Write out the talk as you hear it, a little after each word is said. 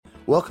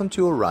Welcome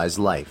to Arise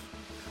Life,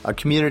 a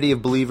community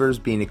of believers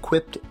being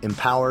equipped,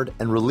 empowered,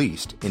 and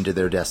released into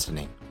their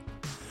destiny.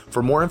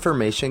 For more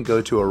information,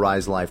 go to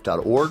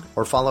ariselife.org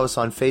or follow us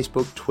on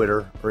Facebook,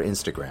 Twitter, or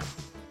Instagram.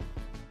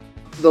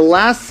 The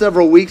last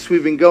several weeks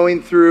we've been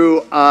going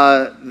through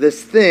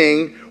this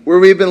thing where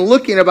we've been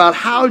looking about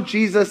how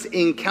Jesus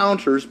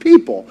encounters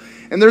people.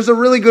 And there's a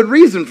really good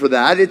reason for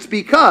that. It's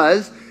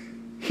because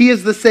he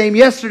is the same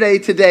yesterday,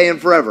 today,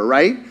 and forever,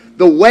 right?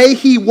 The way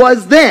he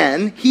was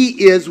then,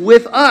 he is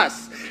with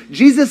us.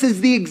 Jesus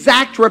is the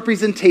exact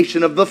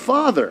representation of the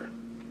Father.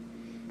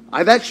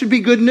 That should be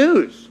good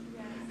news.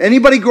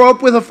 Anybody grow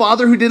up with a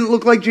father who didn't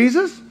look like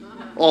Jesus?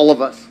 All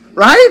of us,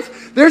 right?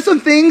 There's some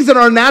things in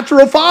our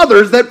natural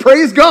fathers that,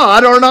 praise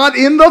God, are not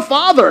in the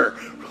Father.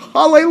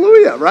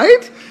 Hallelujah,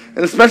 right?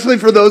 And especially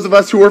for those of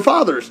us who are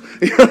fathers.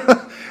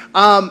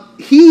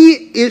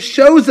 It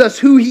shows us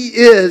who he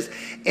is,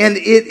 and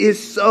it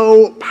is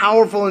so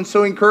powerful and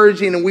so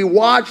encouraging. And we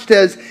watched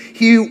as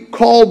he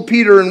called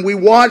Peter, and we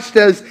watched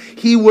as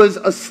he was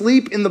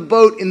asleep in the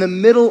boat in the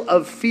middle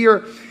of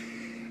fear.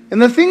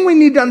 And the thing we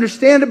need to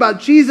understand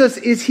about Jesus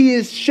is he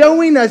is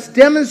showing us,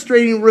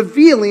 demonstrating,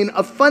 revealing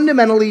a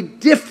fundamentally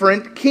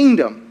different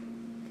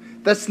kingdom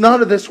that's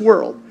not of this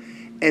world.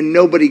 And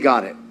nobody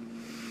got it.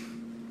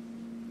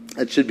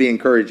 That should be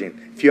encouraging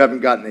if you haven't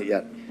gotten it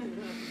yet.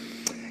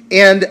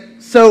 And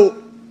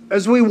so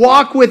as we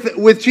walk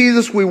with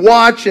Jesus, we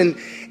watch, and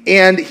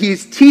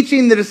he's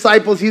teaching the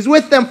disciples. He's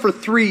with them for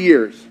 3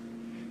 years.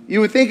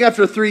 You would think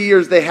after 3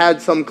 years they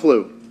had some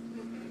clue.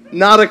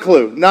 Not a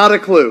clue. Not a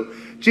clue.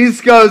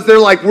 Jesus goes, they're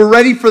like, we're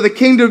ready for the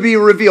kingdom to be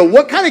revealed.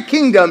 What kind of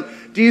kingdom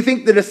do you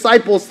think the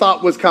disciples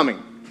thought was coming?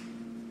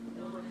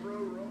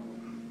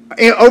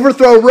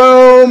 Overthrow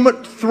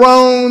Rome,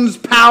 thrones,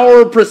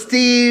 power,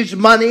 prestige,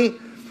 money.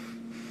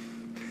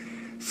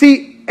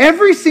 See,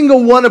 every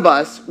single one of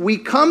us, we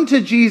come to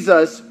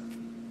Jesus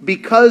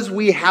because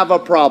we have a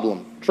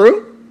problem.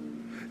 True?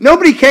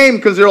 Nobody came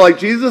because they're like,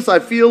 Jesus, I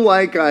feel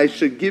like I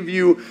should give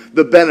you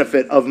the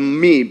benefit of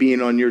me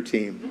being on your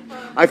team.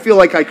 I feel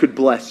like I could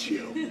bless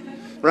you.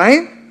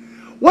 Right?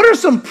 What are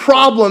some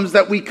problems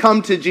that we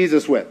come to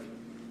Jesus with?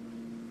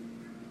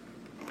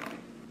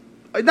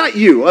 Not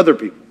you, other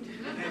people.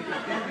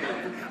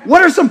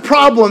 What are some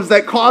problems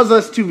that cause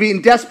us to be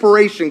in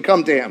desperation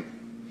come to him?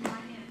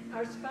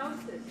 Our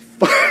spouses.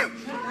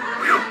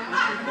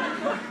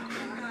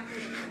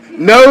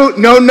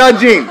 No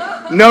nudging.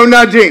 No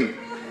nudging.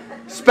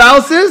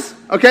 Spouses?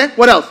 Okay,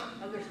 what else?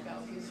 Other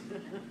spouses.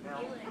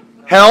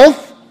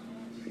 Health.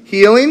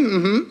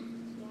 Healing.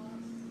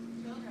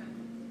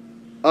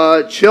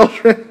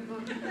 Children.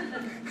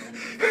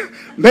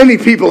 Many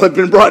people have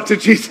been brought to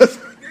Jesus.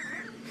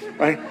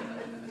 Right?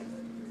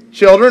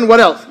 Children, what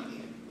else?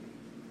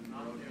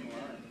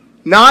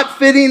 Not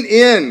fitting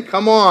in.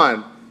 Come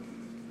on.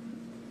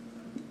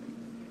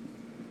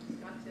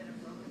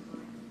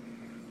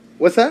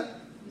 What's that?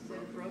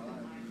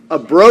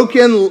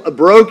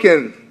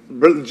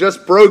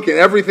 Just broken.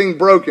 Everything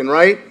broken,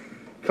 right?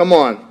 Come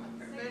on.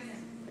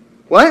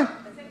 What?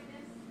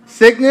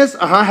 Sickness.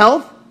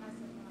 Health.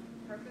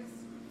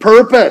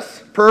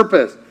 Purpose.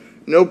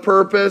 No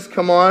purpose.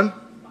 Come on.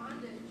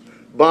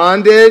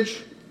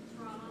 Bondage.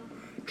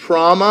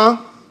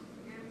 Trauma.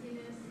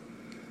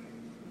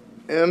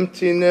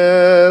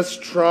 Emptiness.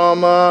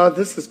 Trauma.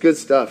 This is good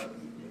stuff.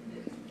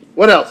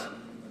 What else?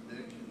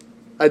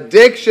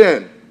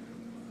 Addiction.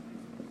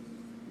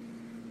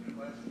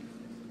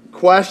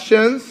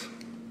 Questions.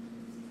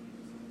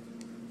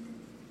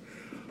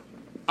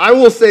 I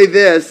will say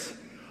this.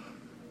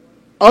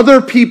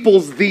 Other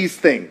people's these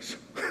things.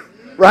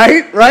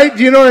 Right?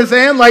 Do you know what I'm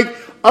saying? Like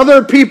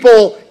other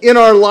people in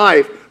our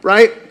life,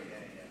 right?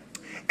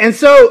 And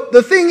so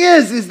the thing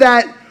is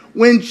that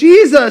when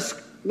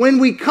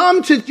we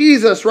come to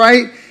Jesus,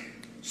 right?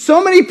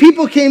 So many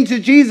people came to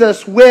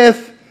Jesus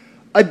with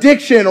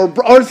addiction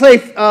or say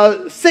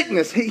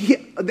sickness.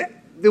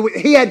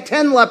 He had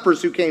 10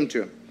 lepers who came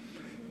to him.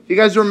 You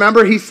guys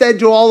remember? He said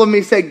to all of them,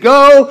 he said,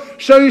 go,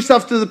 show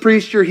yourself to the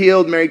priest, you're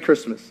healed, Merry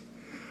Christmas.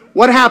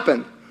 What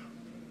happened?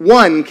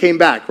 1 came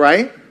back,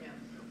 right?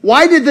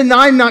 Why did the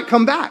 9 not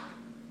come back?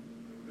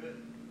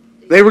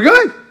 They were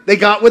good. They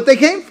got what they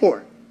came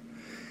for.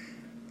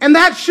 And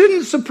that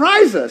shouldn't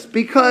surprise us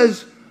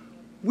because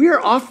we're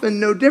often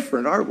no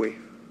different, are we?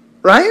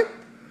 Right?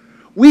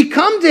 We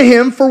come to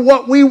him for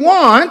what we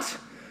want,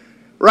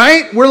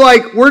 right?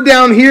 We're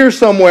down here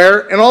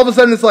somewhere, and all of a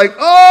sudden it's like,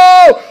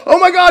 oh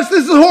my gosh,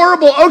 this is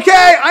horrible.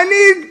 Okay, I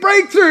need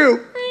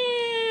breakthrough.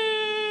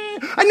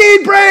 I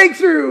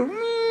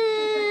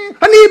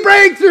need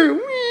breakthrough.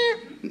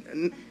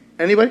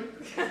 Anybody?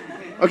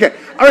 Okay,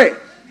 all right.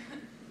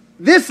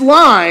 This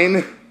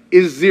line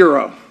is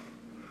 0.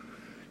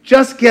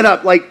 Just get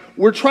up.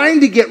 We're trying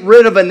to get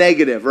rid of a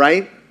negative,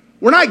 right?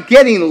 We're not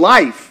getting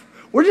life.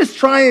 We're just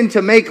trying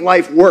to make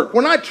life work.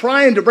 We're not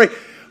trying to break.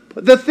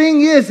 But the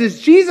thing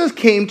is Jesus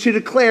came to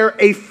declare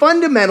a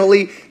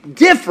fundamentally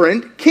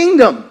different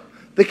kingdom.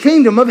 The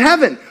kingdom of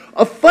heaven.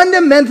 A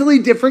fundamentally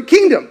different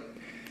kingdom.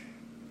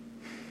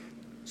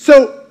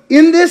 So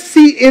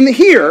in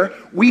here,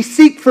 we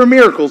seek for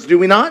miracles, do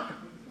we not?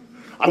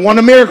 I want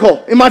a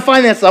miracle in my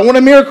finances. I want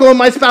a miracle in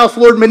my spouse.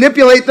 Lord,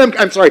 manipulate them.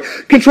 I'm sorry,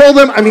 control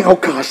them. I mean, oh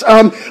gosh,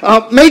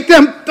 make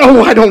them.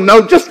 Oh, I don't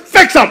know. Just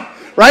fix them,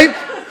 right?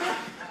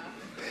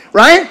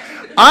 Right?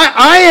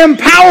 I am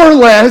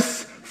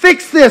powerless.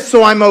 Fix this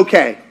so I'm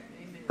okay,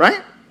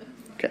 right?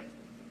 Okay.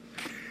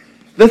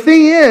 The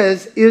thing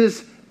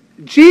is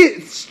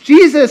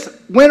Jesus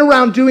went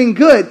around doing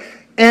good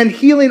and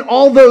healing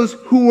all those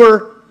who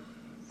were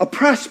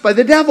oppressed by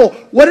the devil.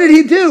 What did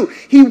he do?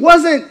 He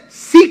wasn't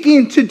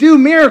seeking to do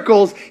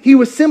miracles. He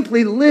was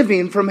simply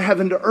living from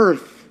heaven to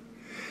earth.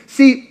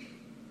 See,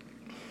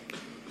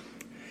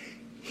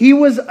 he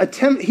was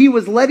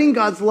letting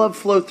God's love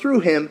flow through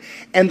him,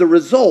 and the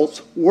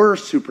results were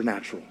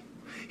supernatural.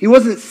 He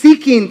wasn't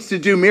seeking to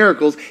do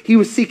miracles. He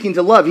was seeking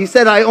to love. He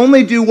said, I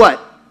only do what?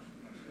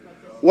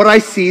 What I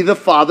see the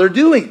Father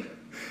doing.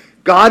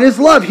 God is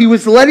love. He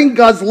was letting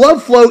God's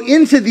love flow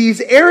into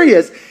these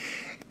areas.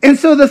 And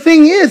so the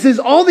thing is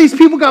all these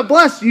people got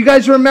blessed. You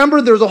guys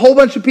remember there was a whole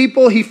bunch of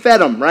people. He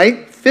fed them,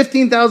 right?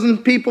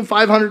 15,000 people,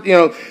 500,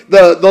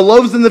 the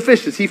loaves and the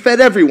fishes. He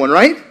fed everyone,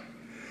 right?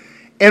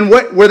 And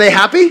what were they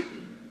happy? It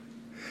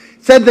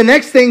said the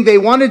next thing, they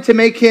wanted to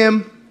make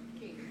him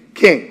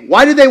king.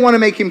 Why did they want to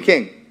make him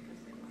king?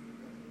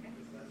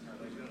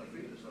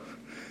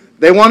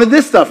 They wanted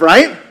this stuff,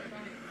 right?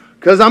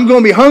 Because I'm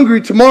going to be hungry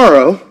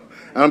tomorrow,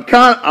 and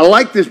I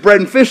like this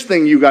bread and fish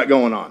thing you got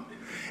going on.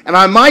 And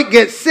I might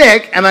get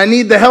sick, and I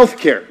need the health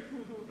care.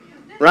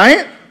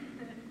 Right?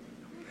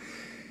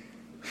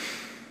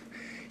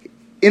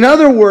 In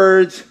other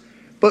words,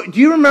 but do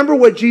you remember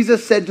what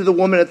Jesus said to the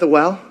woman at the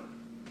well?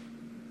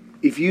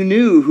 If you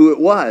knew who it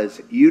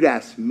was, you'd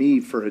ask me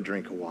for a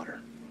drink of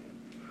water.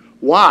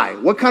 Why?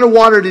 What kind of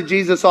water did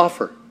Jesus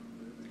offer?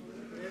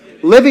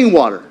 Living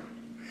water.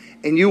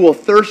 And you will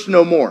thirst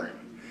no more.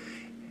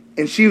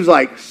 And she was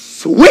like,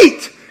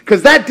 sweet!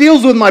 Because that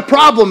deals with my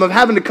problem of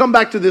having to come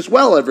back to this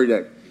well every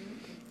day.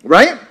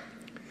 Right?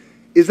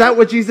 Is that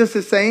what Jesus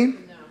is saying?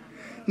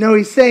 No,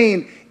 he's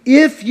saying,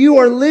 if you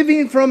are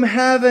living from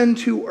heaven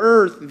to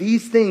earth,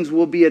 these things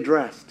will be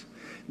addressed.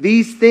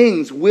 These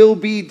things will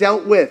be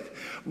dealt with.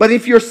 But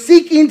if you're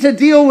seeking to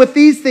deal with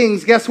these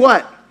things, guess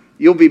what?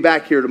 You'll be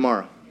back here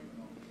tomorrow.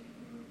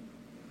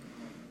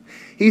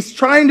 He's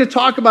trying to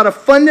talk about a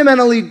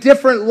fundamentally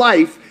different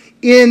life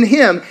in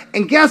him.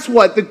 And guess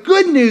what? The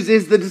good news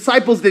is the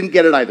disciples didn't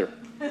get it either.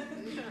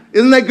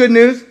 Isn't that good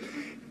news?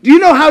 Do you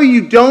know how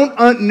you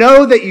don't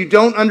know that you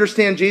don't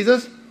understand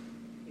Jesus?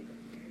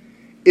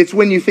 It's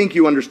when you think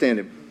you understand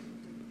him.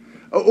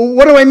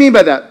 What do I mean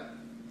by that?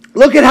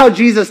 Look at how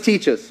Jesus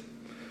teaches.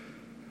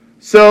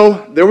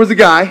 So there was a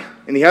guy,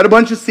 and he had a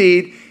bunch of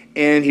seed,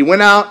 and he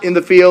went out in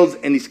the fields,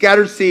 and he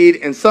scattered seed,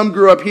 and some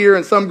grew up here,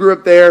 and some grew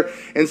up there,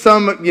 and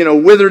some,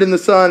 withered in the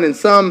sun, and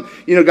some,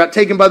 got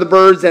taken by the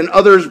birds, and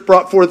others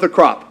brought forth a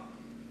crop.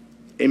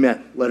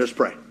 Amen. Let us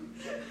pray.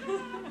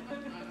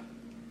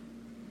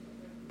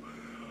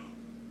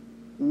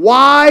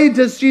 Why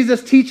does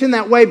Jesus teach in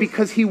that way?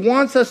 Because he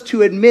wants us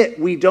to admit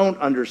we don't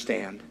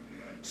understand,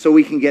 so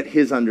we can get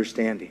his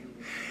understanding.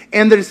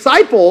 And the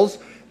disciples,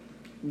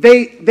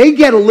 they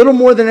get a little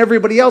more than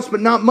everybody else,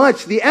 but not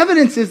much. The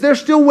evidence is they're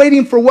still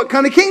waiting for what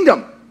kind of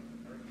kingdom?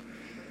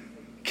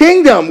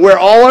 Kingdom where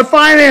all our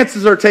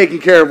finances are taken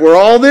care of, where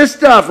all this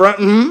stuff, right?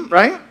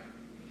 Right?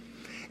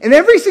 And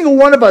every single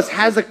one of us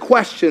has a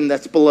question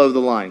that's below the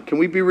line. Can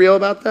we be real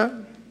about that?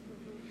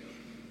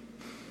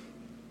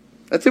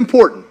 That's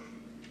important.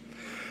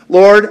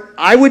 Lord,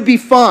 I would be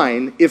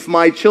fine if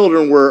my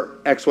children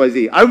were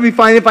XYZ. I would be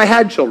fine if I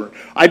had children.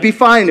 I'd be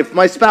fine if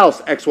my spouse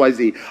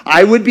XYZ.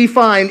 I would be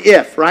fine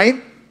if,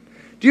 right?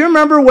 Do you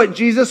remember what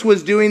Jesus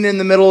was doing in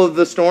the middle of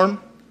the storm?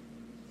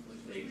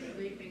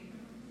 Sleeping.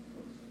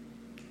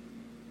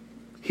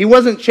 He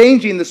wasn't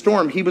changing the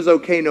storm. He was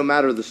okay no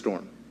matter the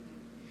storm.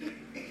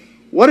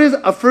 What is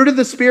a fruit of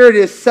the Spirit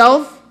is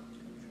self,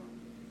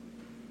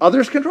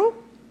 others control?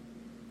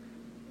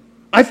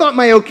 I thought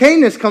my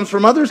okayness comes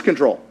from others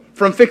control.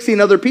 From fixing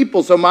other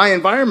people so my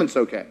environment's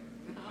okay.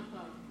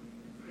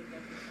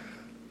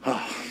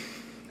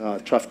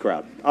 Tough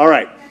crowd. All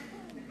right.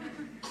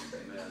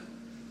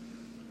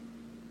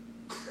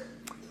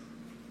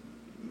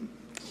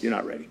 You're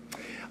not ready.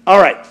 All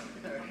right.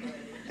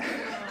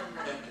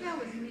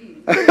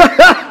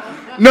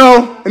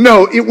 No,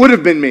 it would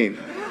have been mean.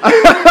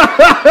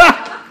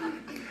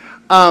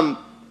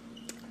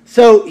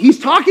 So he's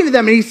talking to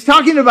them, and he's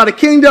talking about a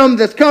kingdom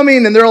that's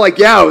coming, and they're like,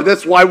 yeah,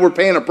 that's why we're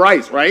paying a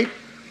price, right?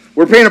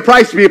 We're paying a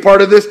price to be a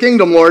part of this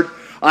kingdom, Lord.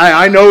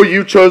 I know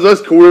you chose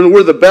us.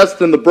 We're the best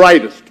and the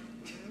brightest.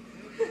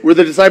 Were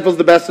the disciples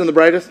the best and the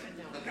brightest?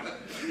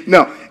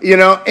 No.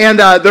 And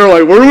they're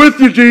like, we're with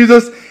you,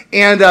 Jesus.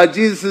 And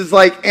Jesus is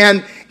like,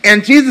 and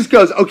Jesus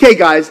goes, okay,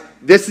 guys,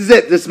 this is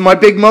it. This is my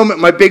big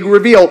moment, my big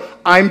reveal.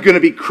 I'm going to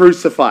be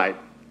crucified.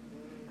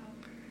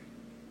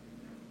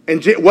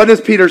 And what does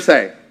Peter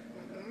say?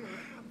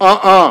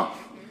 And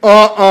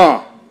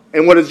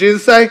what does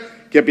Jesus say?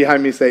 Get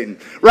behind me, Satan.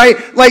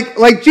 Right?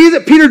 Like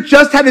Jesus, Peter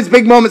just had his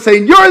big moment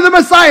saying, you're the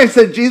Messiah.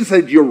 And Jesus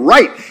said, you're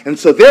right. And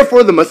so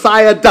therefore the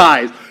Messiah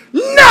dies.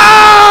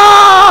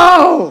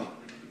 No!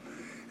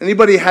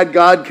 Anybody had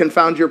God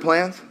confound your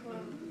plans?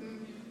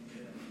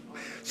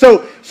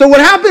 So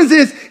what happens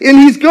is, and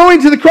he's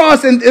going to the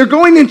cross, and they're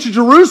going into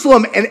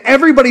Jerusalem, and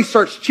everybody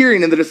starts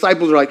cheering, and the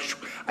disciples are like,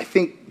 I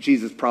think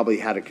Jesus probably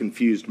had a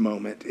confused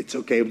moment. It's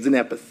okay. It was an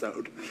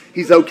episode.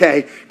 He's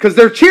okay. Because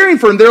they're cheering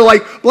for him. They're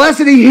like,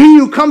 blessed he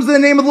who comes in the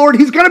name of the Lord.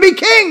 He's going to be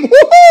king.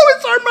 Woohoo!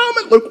 It's our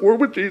moment. Look, we're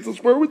with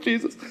Jesus. We're with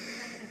Jesus.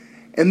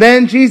 And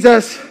then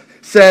Jesus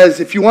says,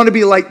 if you want to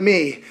be like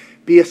me,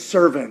 be a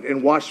servant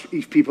and wash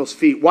people's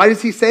feet. Why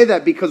does he say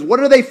that? Because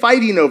what are they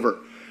fighting over?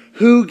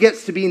 Who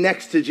gets to be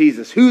next to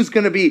Jesus?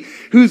 Can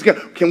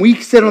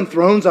we sit on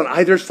thrones on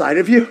either side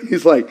of you?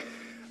 He's like,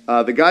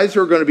 the guys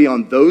who are going to be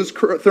on those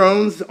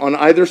thrones on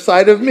either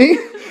side of me,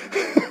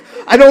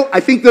 I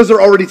think those are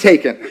already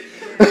taken.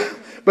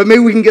 But maybe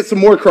we can get some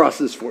more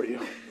crosses for you.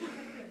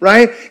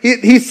 Right?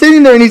 He's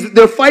sitting there and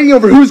they're fighting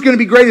over who's going to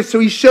be greatest. So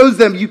he shows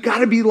them, you got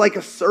to be like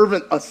a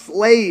servant, a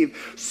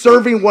slave,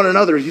 serving one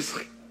another. He's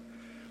like,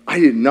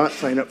 I did not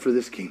sign up for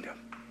this kingdom.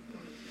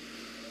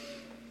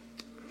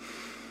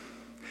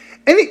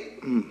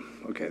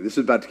 Okay, this is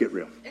about to get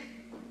real.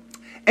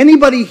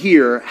 Anybody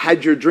here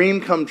had your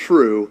dream come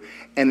true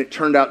and it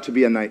turned out to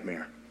be a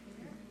nightmare?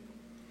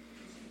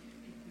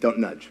 Don't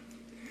nudge.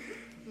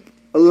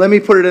 Let me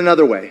put it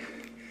another way.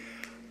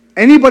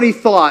 Anybody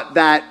thought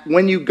that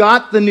when you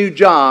got the new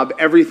job,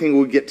 everything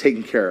would get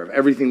taken care of,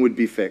 everything would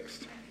be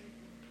fixed?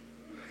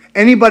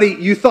 Anybody,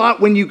 you thought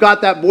when you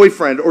got that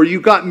boyfriend or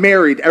you got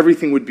married,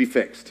 everything would be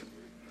fixed?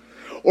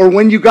 Or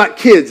when you got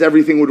kids,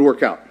 everything would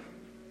work out?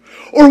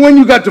 Or when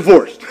you got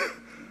divorced?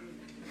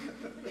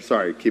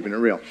 Sorry, keeping it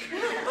real.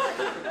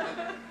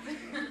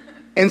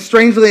 And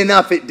strangely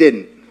enough, it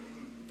didn't.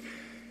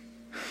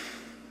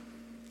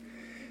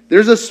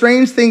 There's a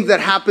strange thing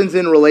that happens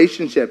in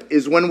relationship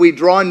is when we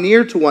draw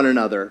near to one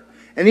another.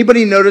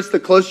 Anybody notice the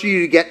closer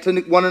you get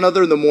to one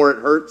another, the more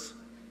it hurts?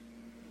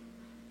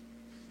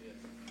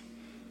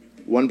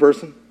 One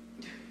person?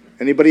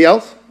 Anybody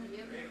else?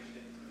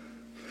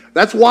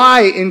 That's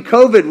why in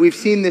COVID we've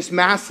seen this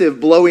massive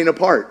blowing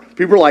apart.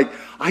 People are like,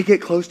 I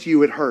get close to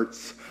you, it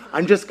hurts.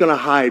 I'm just going to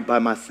hide by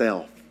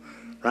myself.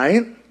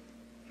 Right?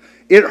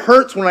 It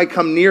hurts when I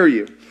come near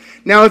you.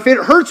 Now, if it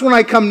hurts when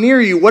I come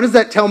near you, what does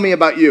that tell me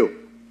about you?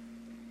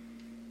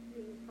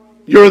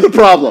 You're the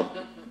problem.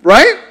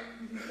 Right?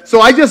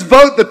 So I just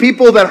vote the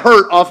people that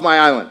hurt off my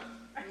island.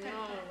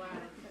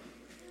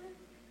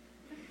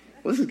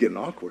 Well, this is getting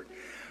awkward.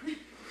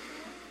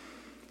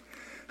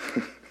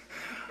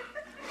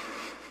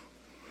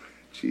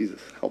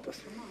 Jesus, help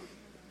us.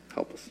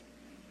 Help us.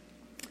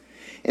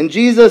 And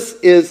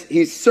Jesus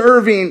he's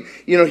serving,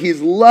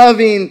 he's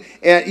loving,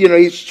 and,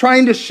 he's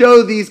trying to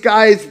show these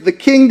guys the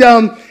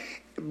kingdom.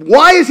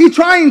 Why is he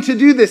trying to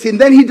do this?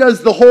 And then he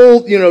does the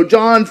whole,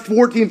 John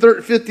 14,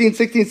 13, 15,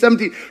 16,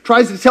 17,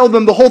 tries to tell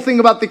them the whole thing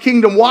about the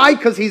kingdom. Why?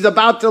 Because he's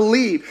about to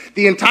leave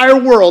the entire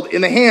world in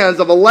the hands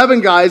of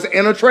 11 guys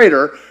and a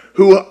traitor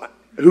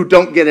who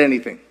don't get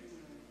anything.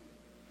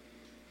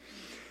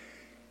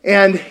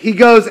 And he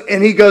goes,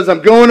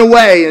 I'm going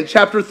away in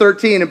chapter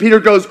 13. And Peter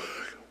goes,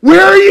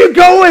 where are you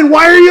going?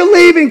 Why are you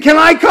leaving? Can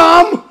I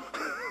come?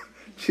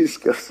 Jesus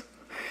goes,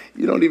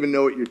 you don't even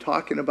know what you're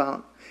talking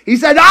about. He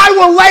said, I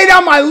will lay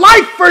down my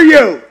life for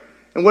you.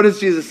 And what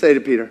does Jesus say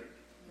to Peter?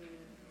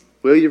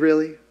 Will you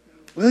really?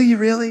 Will you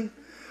really?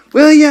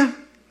 Will you?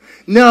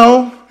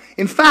 No.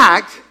 In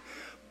fact,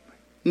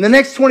 in the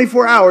next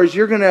 24 hours,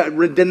 you're going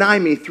to deny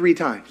me 3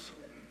 times.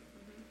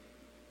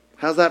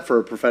 How's that for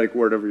a prophetic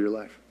word over your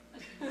life?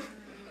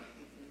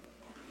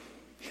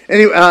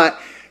 Anyway,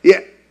 yeah,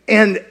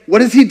 and what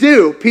does he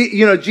do?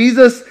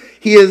 Jesus,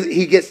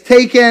 he gets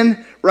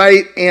taken,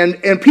 right?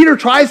 And Peter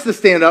tries to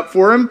stand up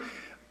for him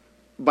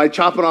by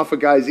chopping off a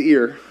guy's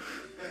ear.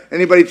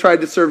 Anybody tried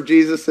to serve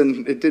Jesus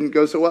and it didn't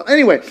go so well?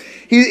 Anyway,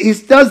 he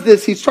does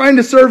this. He's trying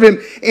to serve him,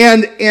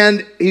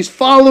 and he's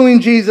following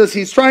Jesus.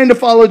 He's trying to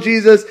follow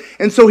Jesus,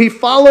 and so he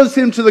follows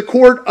him to the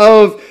court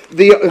of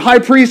the high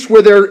priest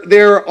where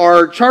they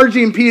are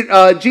charging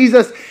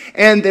Jesus.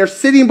 And they're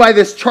sitting by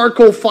this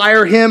charcoal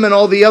fire, him and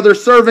all the other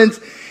servants.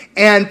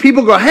 And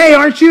people go, hey,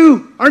 aren't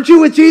you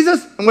with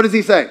Jesus? And what does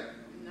he say?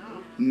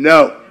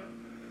 No.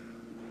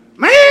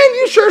 Man,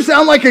 you sure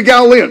sound like a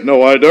Galilean.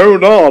 No, I do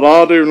not.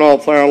 I do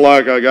not sound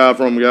like a guy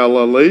from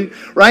Galilee.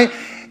 Right?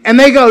 And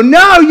they go,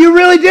 no, you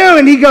really do.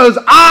 And he goes,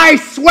 I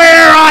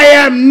swear I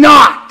am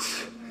not.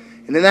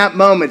 And in that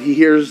moment, he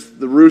hears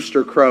the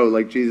rooster crow,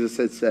 like Jesus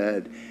had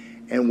said.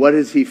 And what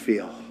does he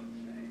feel?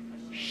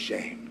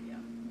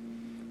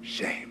 Shame.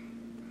 Shame.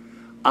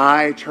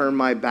 I turned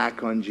my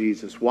back on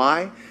Jesus.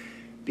 Why?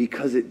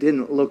 Because it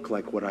didn't look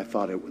like what I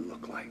thought it would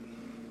look like.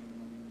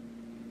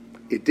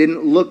 It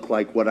didn't look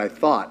like what I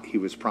thought he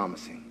was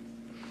promising.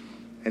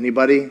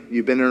 Anybody,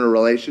 you've been in a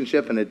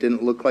relationship and it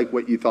didn't look like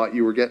what you thought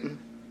you were getting?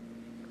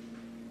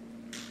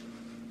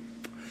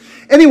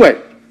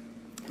 Anyway,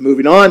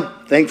 moving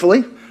on,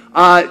 thankfully.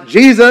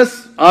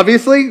 Jesus,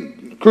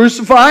 obviously,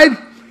 Crucified,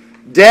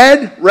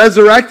 dead,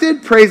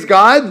 resurrected, praise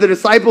God. The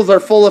disciples are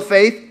full of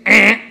faith.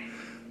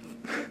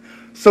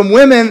 Some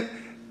women,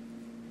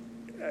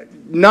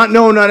 not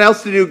knowing what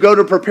else to do, go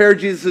to prepare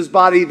Jesus'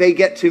 body. They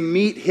get to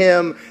meet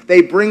him.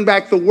 They bring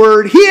back the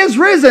word. He is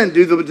risen.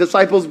 Do the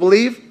disciples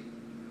believe?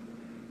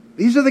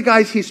 These are the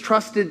guys he's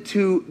trusted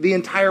to the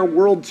entire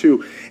world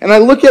to. And I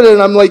look at it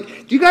and I'm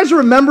like, do you guys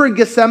remember in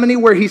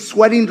Gethsemane where he's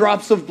sweating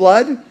drops of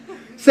blood?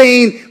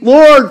 Saying,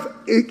 Lord,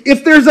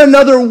 if there's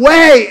another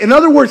way. In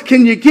other words,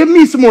 can you give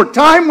me some more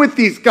time with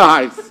these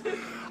guys?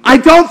 I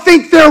don't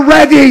think they're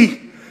ready.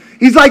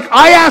 He's like,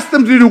 I asked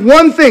them to do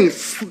one thing.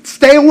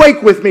 Stay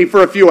awake with me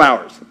for a few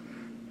hours.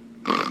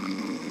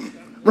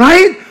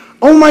 Right?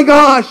 Oh my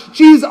gosh.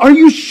 Jeez, are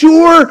you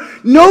sure?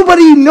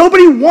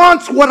 Nobody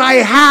wants what I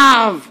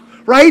have.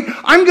 Right?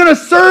 I'm going to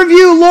serve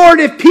you, Lord,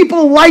 if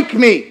people like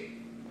me.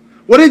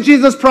 What did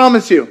Jesus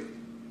promise you?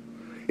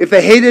 If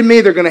they hated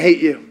me, they're going to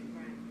hate you.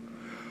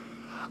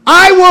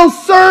 I will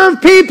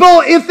serve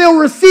people if they'll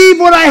receive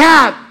what I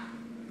have.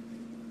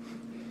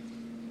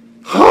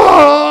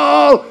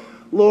 Oh,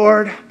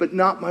 Lord, but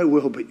not my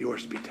will, but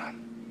yours be done.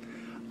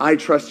 I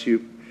trust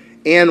you.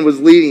 Anne was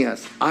leading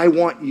us. I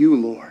want you,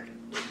 Lord.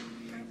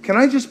 Can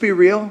I just be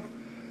real?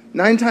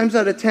 9 times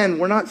out of 10,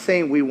 we're not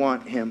saying we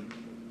want him.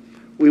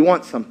 We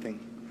want something.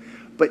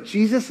 But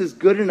Jesus is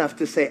good enough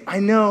to say, I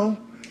know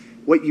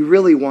what you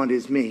really want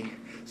is me.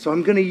 So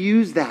I'm going to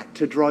use that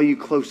to draw you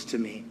close to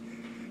me.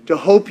 To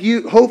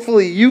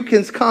hopefully you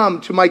can come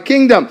to my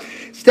kingdom.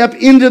 Step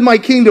into my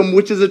kingdom,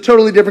 which is a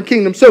totally different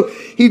kingdom. So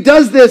he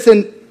does this,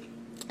 and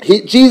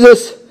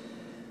Jesus,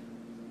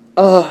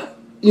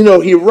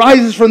 he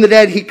rises from the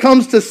dead. He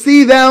comes to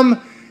see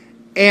them,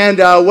 and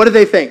what do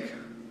they think?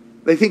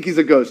 They think he's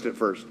a ghost at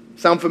first.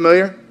 Sound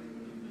familiar?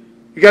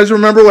 You guys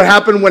remember what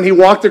happened when he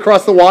walked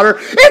across the water?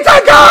 It's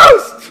a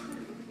ghost!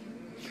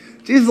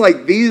 Jesus is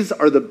like, these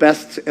are the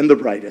best and the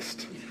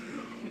brightest.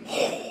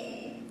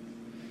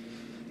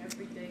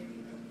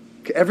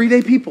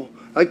 Everyday people.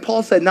 Like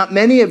Paul said, not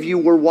many of you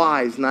were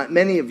wise. Not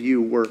many of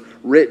you were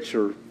rich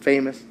or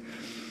famous.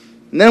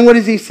 And then what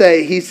does he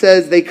say? He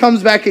says, they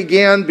comes back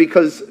again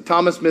because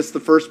Thomas missed the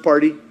first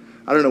party.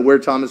 I don't know where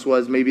Thomas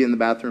was, maybe in the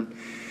bathroom.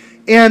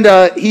 And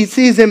he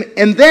sees him,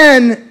 and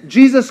then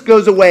Jesus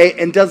goes away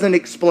and doesn't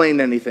explain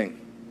anything.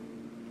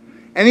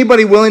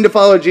 Anybody willing to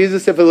follow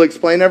Jesus if he'll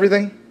explain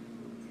everything?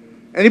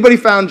 Anybody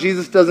found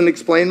Jesus doesn't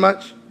explain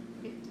much?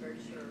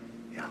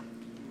 Yeah.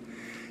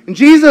 And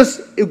Jesus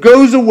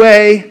goes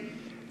away,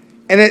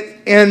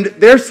 and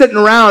they're sitting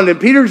around, and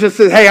Peter just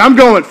says, hey, I'm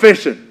going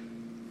fishing.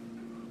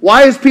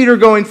 Why is Peter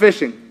going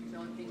fishing?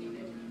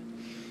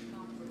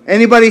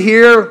 Anybody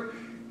here,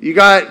 you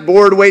got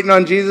bored waiting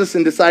on Jesus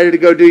and decided to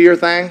go do your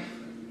thing?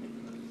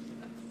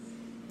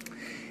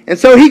 And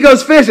so he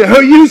goes fishing.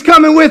 Who's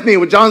coming with me?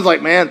 Well, John's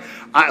like, man,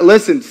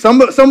 listen, some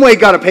way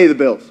got to pay the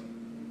bills.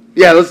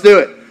 Yeah, let's do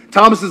it.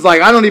 Thomas is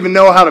like, I don't even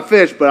know how to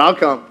fish, but I'll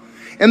come.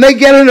 And they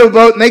get into a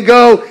boat, and they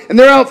go, and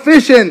they're out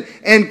fishing.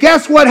 And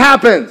guess what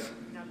happens?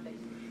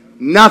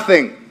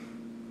 Nothing.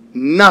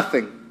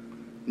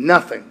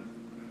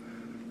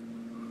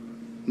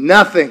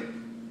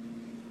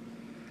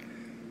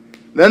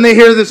 Then they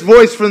hear this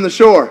voice from the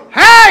shore.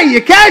 Hey,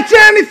 you catch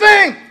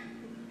anything?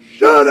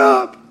 Shut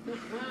up.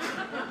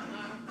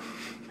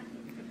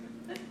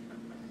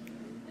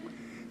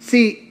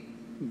 See,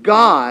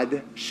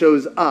 God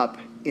shows up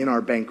in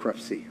our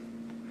bankruptcy.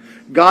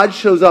 God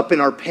shows up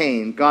in our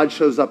pain. God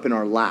shows up in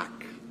our lack.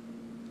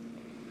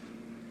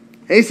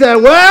 And he said,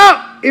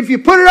 well, if you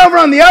put it over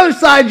on the other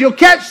side, you'll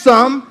catch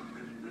some.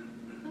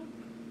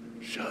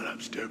 Shut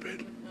up,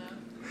 stupid.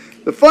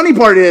 The funny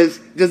part is,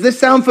 does this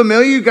sound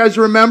familiar? You guys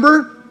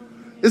remember?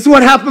 This is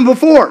what happened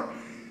before.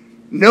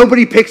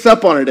 Nobody picks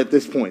up on it at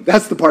this point.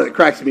 That's the part that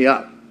cracks me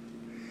up.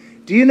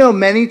 Do you know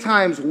many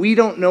times we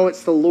don't know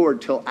it's the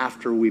Lord till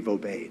after we've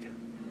obeyed?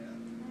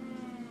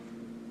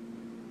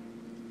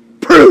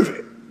 Prove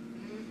it.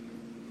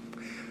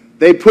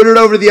 They put it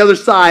over the other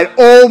side.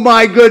 Oh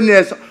my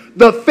goodness.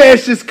 The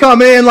fish is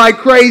coming in like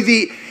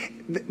crazy.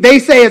 They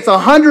say it's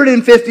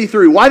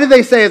 153. Why do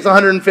they say it's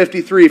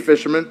 153,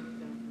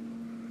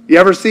 fishermen? You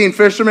ever seen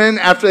fishermen,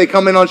 after they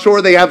come in on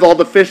shore, they have all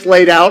the fish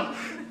laid out?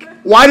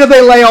 Why do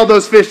they lay all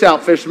those fish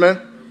out, fishermen?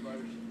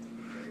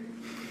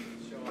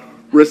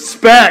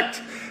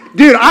 Respect.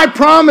 Dude, I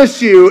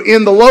promise you,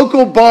 in the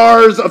local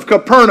bars of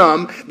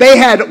Capernaum, they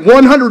had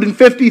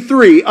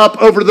 153 up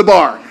over the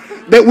bar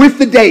that with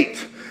the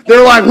date.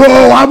 They're like,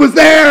 whoa, I was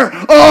there,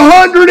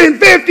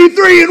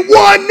 153 in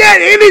one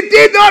net, and it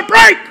did not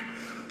break.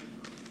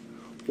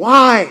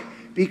 Why?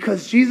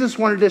 Because Jesus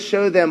wanted to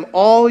show them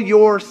all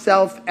your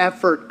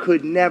self-effort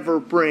could never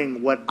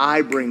bring what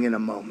I bring in a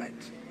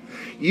moment.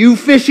 You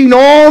fishing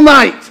all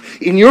night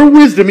in your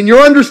wisdom, in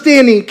your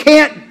understanding,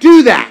 can't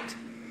do that.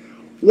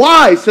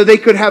 Why? So they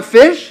could have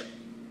fish?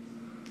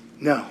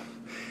 No.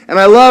 And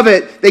I love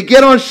it. They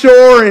get on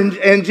shore,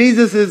 and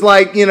Jesus is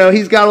like,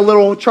 he's got a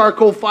little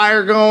charcoal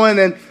fire going.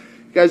 And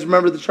you guys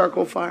remember the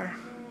charcoal fire?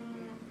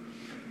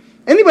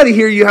 Anybody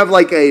here, you have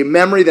like a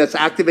memory that's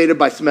activated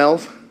by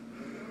smells?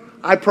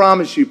 I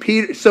promise you,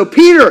 Peter. So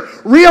Peter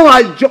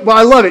realized, well,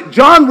 I love it.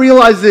 John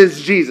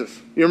realizes Jesus.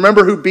 You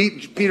remember who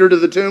beat Peter to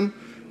the tomb?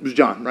 It was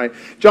John, right?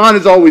 John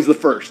is always the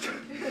first,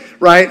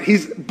 right?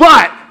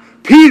 But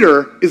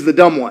Peter is the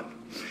dumb one.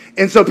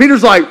 And so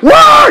Peter's like,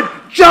 what?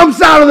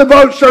 Jumps out of the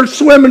boat, starts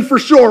swimming for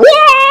shore.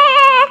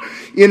 Wah!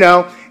 You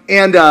know,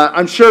 and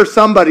I'm sure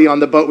somebody on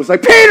the boat was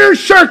like, Peter,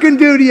 shirking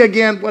duty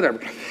again, whatever.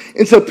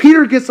 And so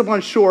Peter gets up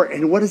on shore,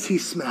 and what does he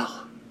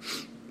smell?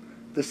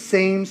 The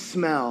same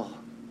smell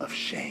of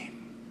shame.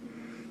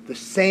 The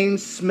same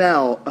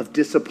smell of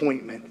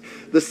disappointment.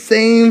 The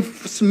same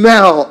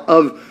smell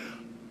of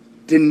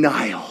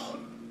denial.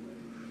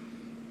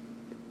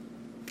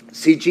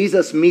 See,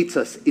 Jesus meets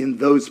us in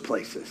those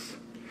places.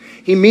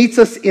 He meets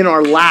us in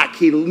our lack.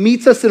 He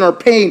meets us in our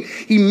pain.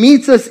 He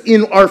meets us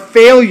in our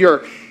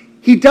failure.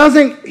 He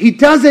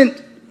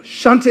doesn't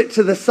shunt it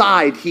to the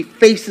side. He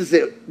faces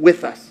it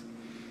with us.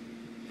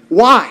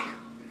 Why?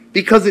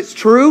 Because it's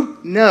true?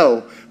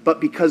 No, but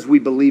because we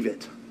believe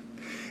it.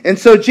 And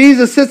so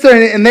Jesus sits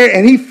there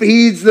and he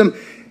feeds them,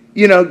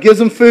 gives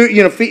them food,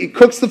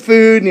 cooks the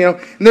food, and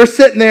they're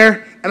sitting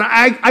there. And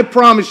I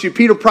promise you,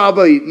 Peter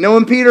probably,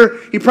 knowing Peter,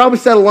 he probably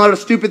said a lot of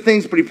stupid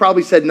things, but he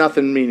probably said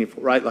nothing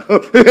meaningful, right? Like,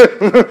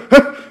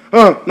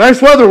 oh,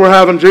 nice weather we're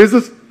having,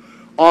 Jesus.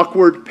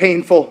 Awkward,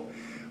 painful.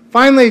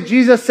 Finally,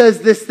 Jesus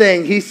says this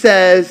thing. He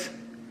says,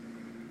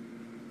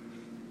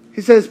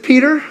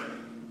 Peter,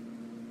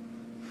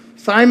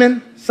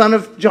 Simon, son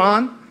of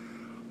John.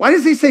 Why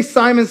does he say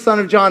Simon, son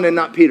of John, and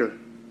not Peter?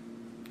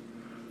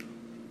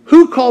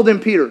 Who called him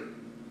Peter?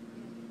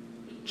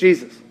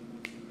 Jesus.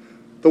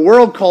 The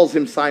world calls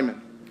him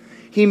Simon.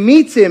 He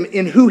meets him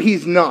in who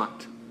he's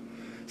not.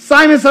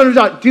 Simon, son of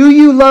John, do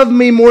you love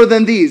me more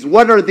than these?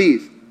 What are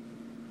these?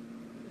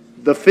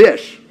 The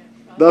fish.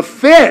 The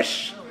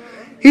fish.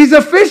 He's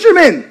a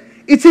fisherman.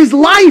 It's his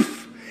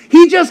life.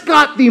 He just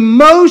got the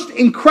most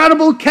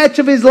incredible catch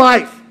of his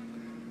life.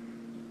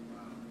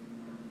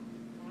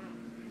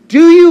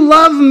 Do you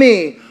love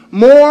me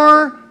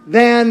more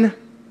than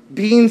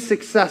being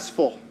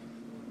successful?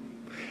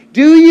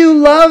 Do you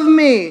love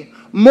me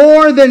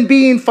more than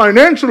being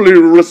financially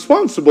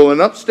responsible and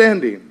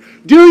upstanding?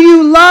 Do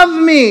you love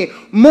me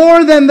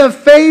more than the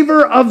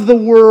favor of the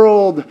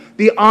world,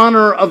 the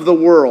honor of the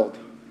world?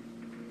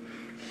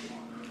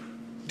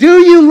 Do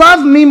you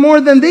love me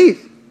more than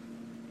these?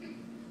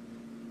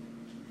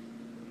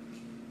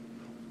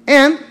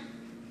 And,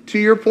 to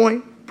your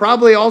point,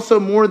 probably also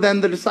more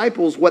than the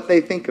disciples, what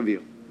they think of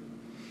you.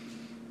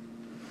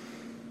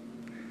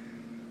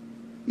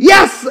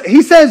 Yes,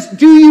 he says,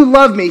 do you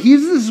love me? He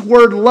uses this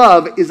word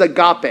love is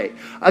agape.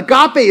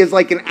 Agape is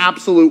like an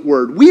absolute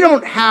word.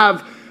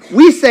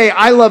 We say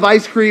I love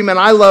ice cream and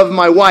I love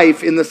my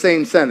wife in the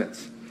same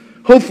sentence.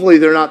 Hopefully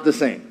they're not the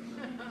same,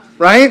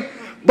 right?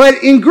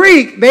 But in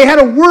Greek, they had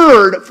a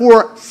word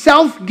for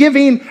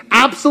self-giving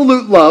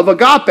absolute love,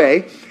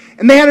 agape,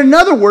 and they had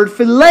another word,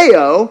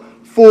 phileo,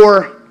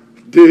 for,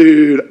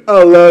 dude,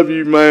 I love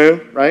you,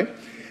 man, right?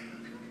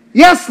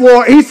 Yes,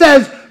 Lord. He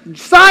says,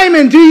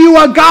 Simon, do you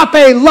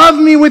agape love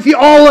me with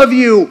all of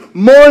you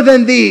more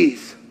than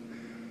these?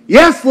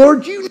 Yes,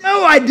 Lord, you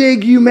know I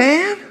dig you,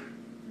 man.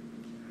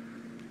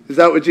 Is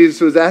that what Jesus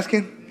was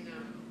asking?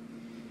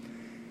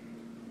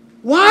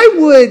 Why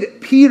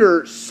would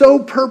Peter so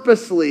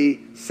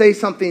purposely say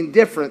something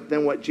different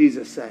than what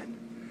Jesus said?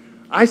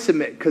 I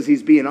submit because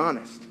he's being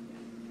honest.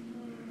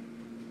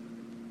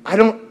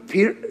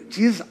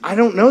 Jesus, I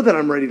don't know that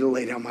I'm ready to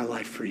lay down my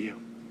life for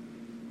you.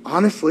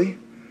 Honestly.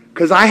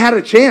 Because I had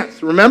a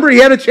chance. Remember, he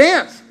had a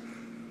chance.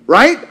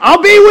 Right?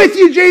 I'll be with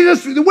you,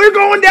 Jesus. We're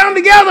going down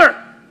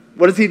together.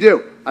 What does he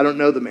do? I don't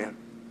know the man.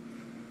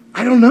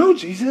 I don't know,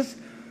 Jesus.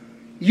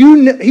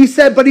 He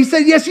said,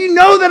 yes, you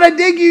know that I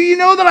dig you. You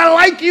know that I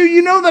like you.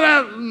 You know that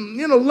I,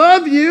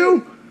 love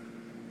you.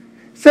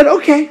 He said,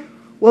 okay,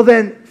 well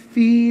then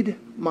feed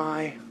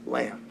my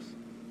lambs.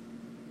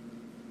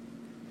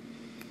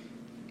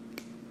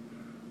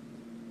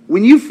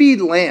 When you feed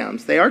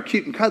lambs, they are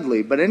cute and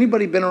cuddly, but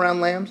anybody been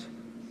around lambs?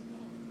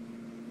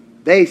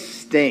 They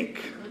stink.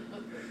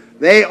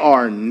 They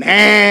are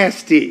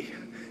nasty.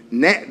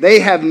 They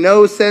have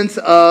no sense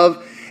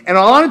of, and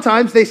a lot of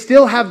times they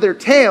still have their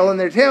tail, and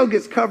their tail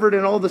gets covered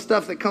in all the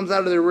stuff that comes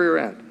out of their rear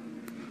end.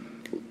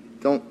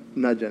 Don't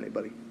nudge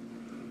anybody.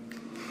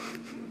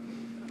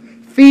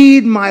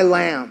 Feed my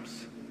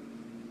lambs.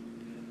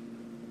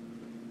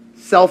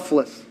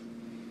 Selfless.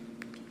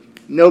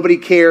 Nobody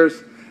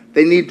cares.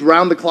 They need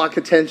round-the-clock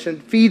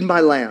attention. Feed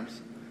my lambs.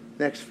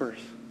 Next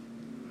verse.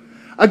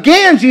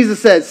 Again,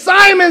 Jesus said,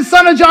 Simon,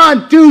 son of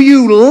John, do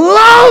you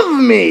love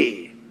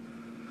me?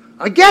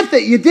 I get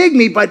that you dig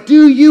me, but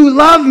do you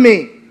love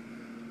me?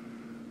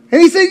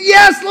 And he said,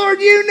 yes,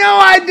 Lord, you know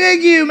I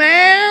dig you,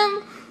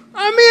 man.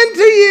 I'm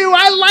into you.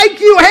 I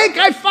like you. Heck,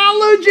 I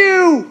followed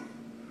you.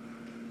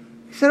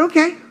 He said,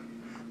 okay.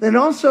 Then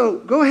also,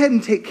 go ahead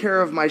and take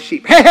care of my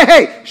sheep.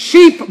 Hey,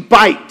 sheep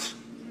bite.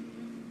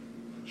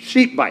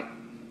 Sheep bite.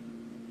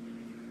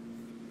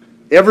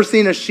 Ever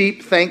seen a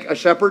sheep thank a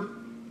shepherd?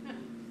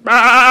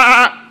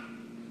 Ah,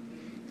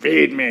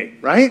 feed me,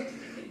 right?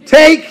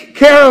 Take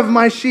care of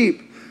my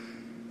sheep.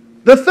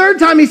 The third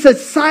time he said,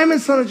 Simon,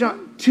 son of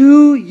John,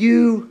 do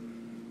you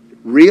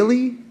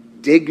really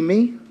dig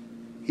me?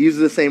 He uses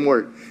the same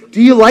word.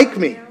 Do you like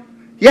me?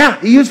 Yeah,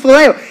 he used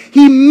phileo.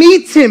 He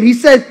meets him. He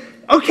said,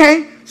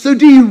 okay, so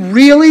do you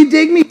really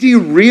dig me? Do you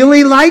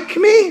really like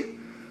me?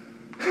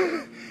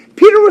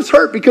 Peter was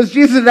hurt because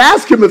Jesus had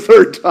asked him a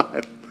third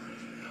time.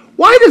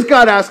 Why does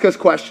God ask us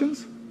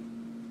questions?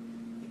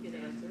 He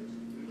get answers.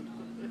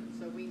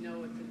 So we know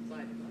what's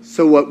inside of us.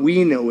 So what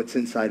we know what's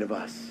inside of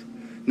us.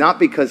 Not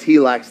because he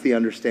lacks the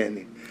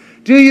understanding.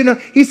 Do you know?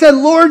 He said,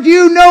 Lord,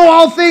 you know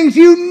all things.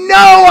 You know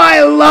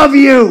I love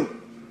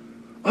you.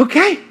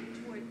 Okay.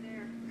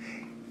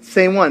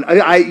 Same one.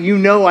 You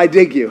know I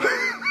dig you.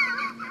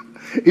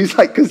 He's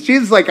like, because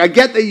Jesus is like, I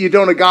get that you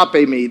don't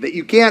agape me, that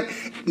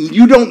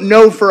you don't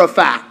know for a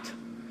fact.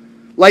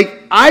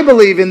 Like, I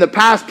believe in the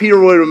past, Peter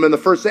would have been the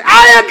first to say,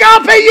 I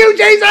agape you,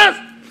 Jesus.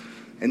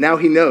 And now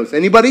he knows.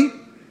 Anybody?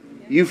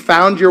 You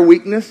found your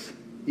weakness.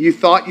 You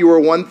thought you were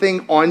one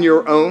thing on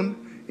your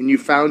own, and you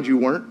found you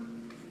weren't.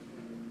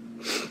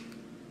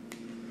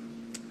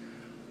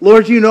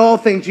 Lord, you know all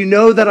things. You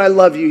know that I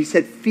love you. He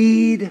said,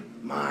 feed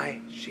my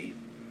sheep.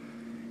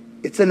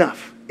 It's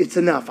enough. It's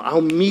enough.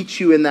 I'll meet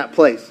you in that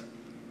place.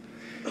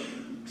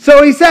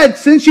 So he said,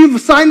 since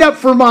you've signed up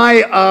for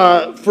my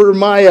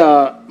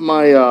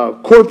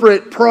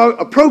corporate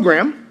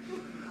program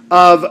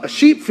of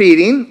sheep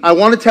feeding, I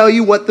want to tell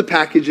you what the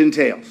package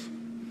entails.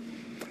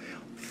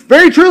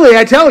 Very truly,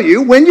 I tell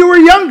you, when you were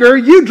younger,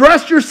 you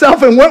dressed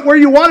yourself and went where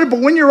you wanted, but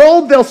when you're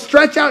old, they'll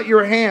stretch out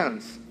your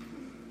hands.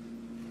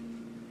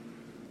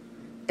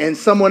 And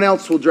someone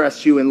else will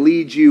dress you and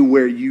lead you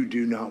where you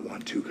do not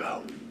want to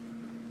go.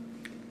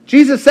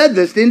 Jesus said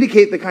this to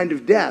indicate the kind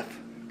of death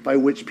by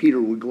which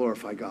Peter would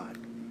glorify God.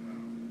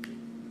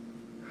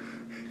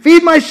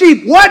 Feed my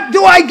sheep. What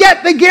do I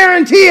get the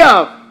guarantee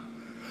of?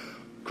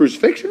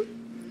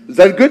 Crucifixion? Is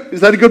that good? Is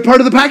that a good part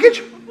of the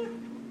package?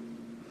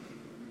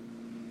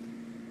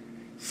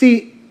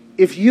 See,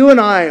 if you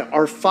and I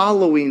are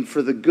following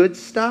for the good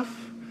stuff,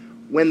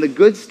 when the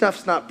good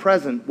stuff's not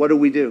present, what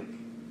do?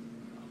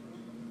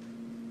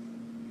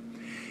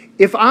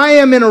 If I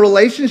am in a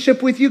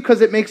relationship with you because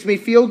it makes me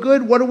feel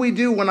good, what do we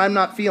do when I'm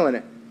not feeling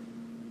it?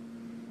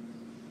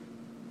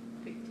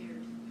 Big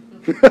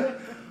tears.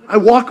 I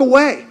walk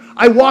away.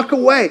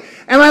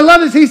 And I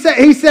love this. He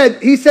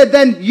said,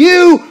 then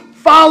you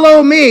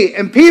follow me.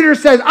 And Peter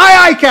says,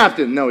 aye,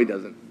 Captain. No, he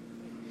doesn't.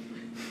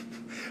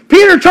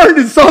 Peter turned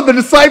and saw the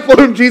disciple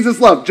whom Jesus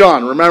loved,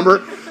 John,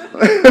 remember?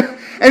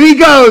 And he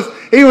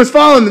was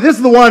following. This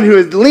is the one who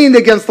had leaned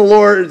against the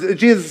Lord,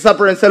 Jesus'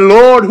 supper, and said,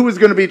 Lord, who is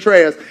going to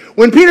betray us?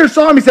 When Peter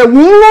saw him, he said,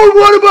 well, Lord,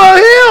 what about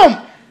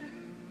him?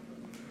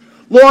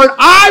 Lord,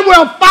 I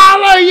will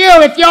follow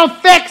you if you'll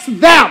fix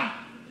them.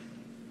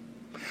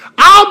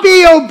 I'll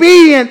be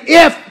obedient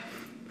if.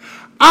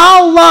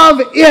 I'll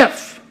love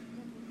if.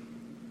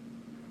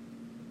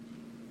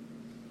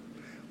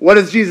 What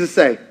does Jesus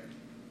say?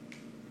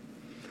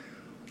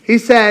 He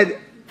said,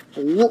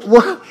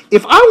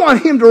 if I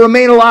want him to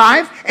remain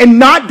alive and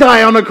not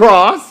die on the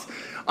cross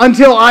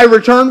until I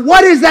return,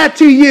 what is that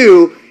to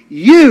you?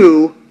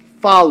 You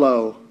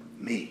follow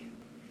me.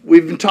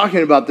 We've been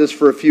talking about this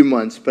for a few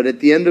months, but at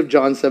the end of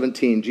John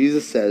 17,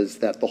 Jesus says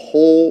that the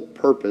whole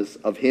purpose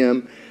of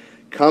him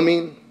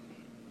coming,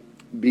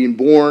 being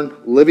born,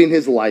 living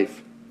his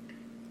life,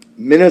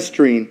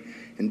 ministering,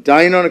 and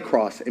dying on a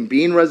cross, and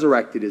being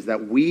resurrected is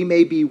that we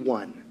may be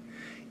one,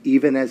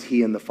 even as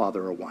he and the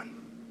Father are one.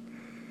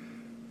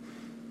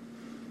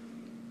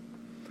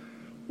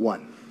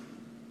 One.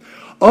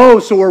 Oh,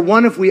 so we're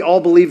one if we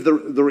all believe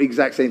the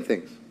exact same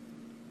things.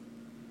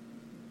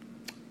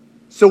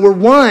 So we're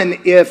one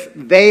if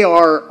they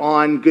are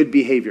on good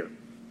behavior.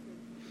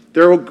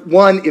 They're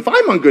one if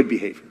I'm on good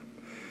behavior.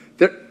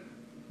 They're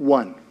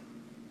one.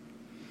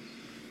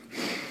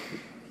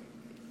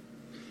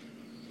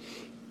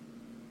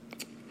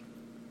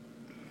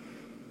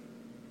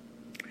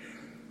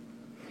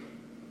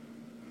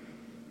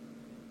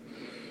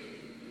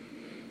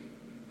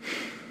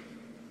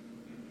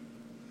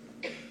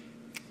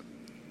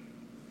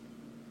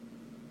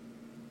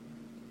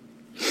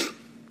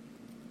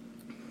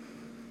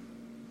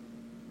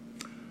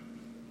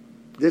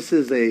 This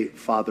is a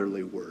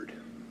fatherly word,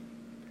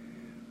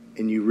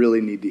 and you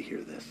really need to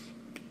hear this.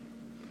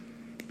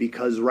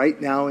 Because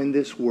right now in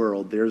this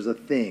world, there's a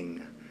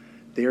thing.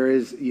 There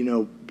is,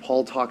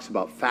 Paul talks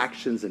about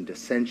factions and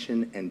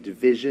dissension and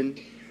division,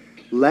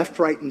 left,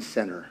 right, and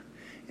center.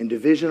 And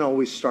division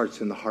always starts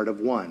in the heart of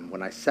one,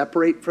 when I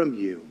separate from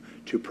you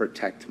to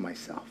protect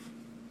myself.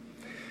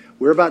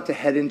 We're about to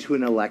head into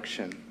an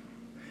election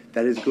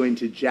that is going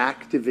to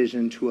jack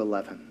division to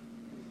 11.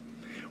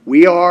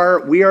 We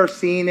are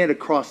seeing it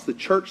across the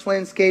church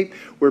landscape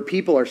where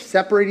people are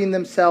separating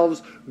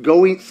themselves,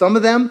 some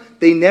of them,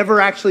 they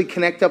never actually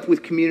connect up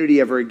with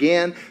community ever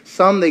again.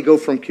 Some, they go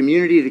from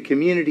community to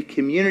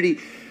community.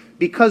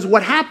 Because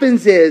what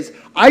happens is,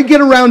 I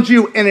get around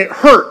you and it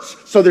hurts.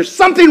 So there's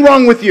something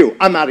wrong with you.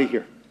 I'm out of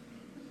here.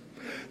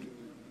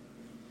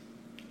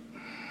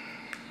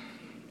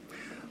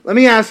 let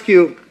me ask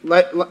you,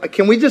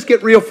 can we just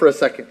get real for a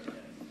second?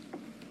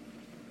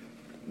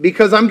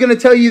 Because I'm going to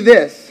tell you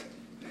this.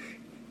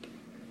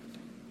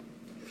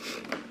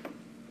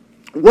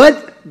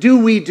 What do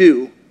we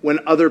do when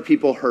other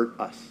people hurt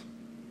us?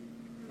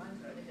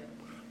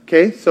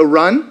 Okay, so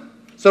run.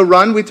 So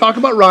run. We talk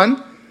about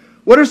run.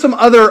 What are some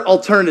other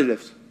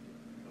alternatives?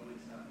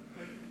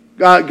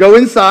 Go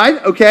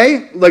inside.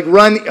 Okay, like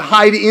run,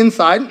 hide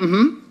inside.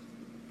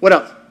 What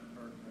else?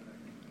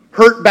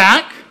 Hurt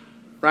back.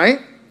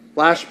 Right?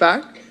 Lash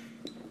back.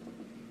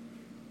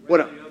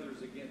 What else?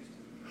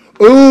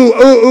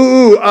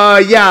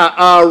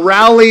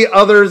 Rally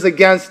others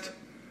against.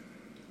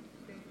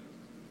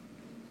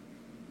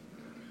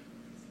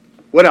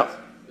 What else?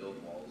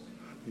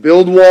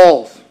 Build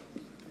walls.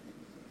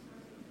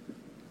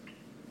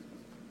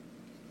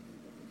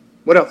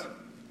 What else?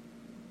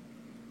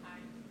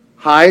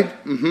 Hide.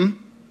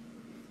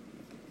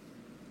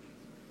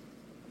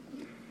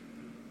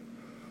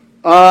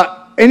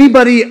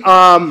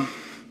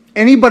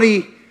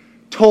 Anybody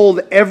told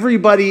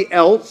everybody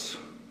else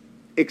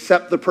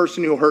except the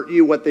person who hurt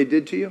you what they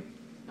did to you?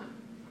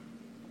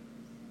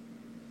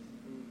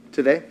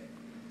 Today?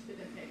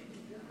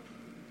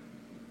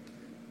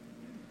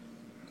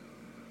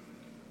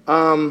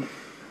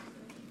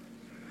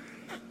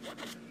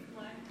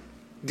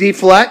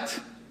 Deflect.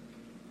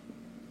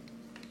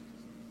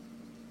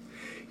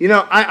 You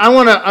know, I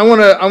want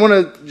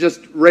to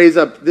just raise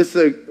up. This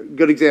is a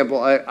good example.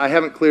 I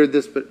haven't cleared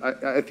this, but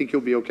I think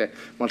you'll be okay.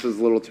 Masha's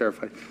a little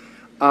terrified.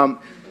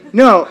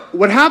 No,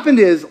 what happened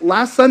is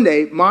last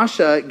Sunday,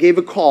 Masha gave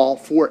a call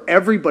for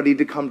everybody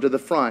to come to the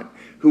front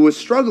who was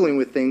struggling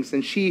with things,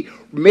 and she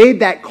made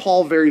that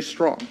call very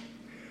strong.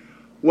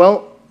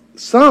 Well,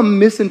 some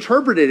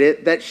misinterpreted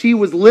it that she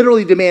was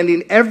literally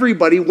demanding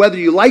everybody, whether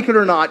you like it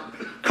or not,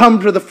 come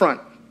to the front.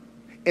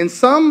 And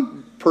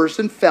some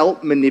person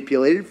felt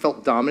manipulated,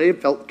 felt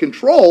dominated, felt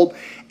controlled,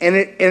 and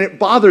it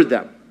bothered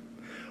them.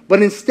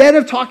 But instead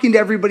of talking to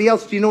everybody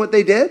else, do you know what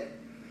they did?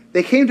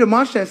 They came to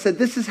Masha and said,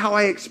 "This is how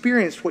I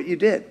experienced what you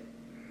did."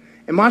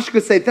 And Masha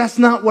could say, "That's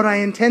not what I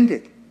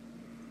intended."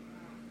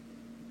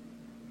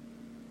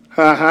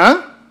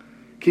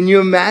 Can you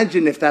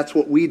imagine if that's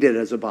what we did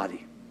as a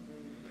body?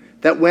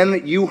 That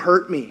when you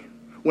hurt me,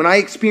 when I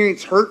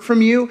experience hurt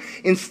from you,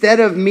 instead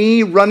of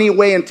me running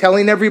away and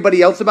telling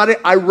everybody else about it,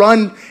 I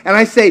run and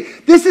I say,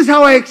 "This is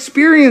how I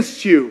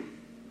experienced you."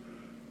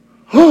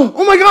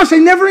 Oh my gosh, I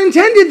never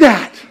intended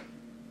that.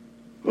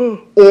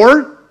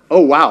 Or,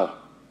 "Oh wow,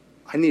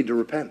 I need to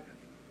repent.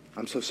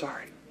 I'm so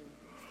sorry."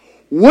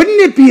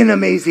 Wouldn't it be an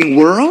amazing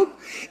world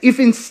if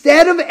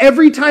instead of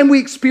every time we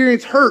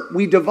experience hurt,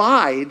 we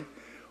divide,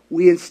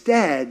 we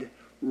instead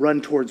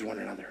run towards one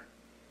another?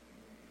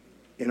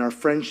 In our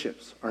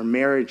friendships, our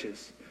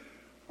marriages,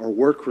 our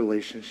work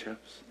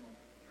relationships.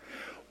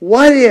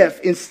 What if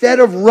instead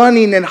of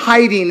running and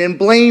hiding and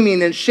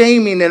blaming and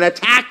shaming and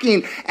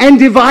attacking and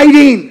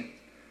dividing?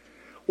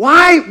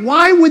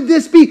 Why would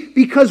this be?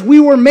 Because we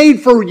were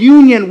made for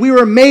union. We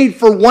were made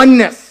for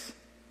oneness.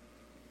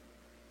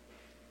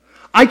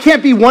 I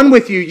can't be one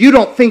with you. You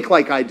don't think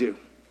like I do.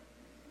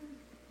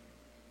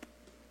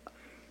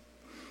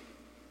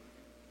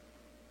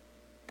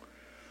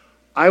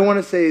 I want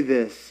to say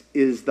this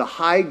is the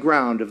high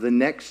ground of the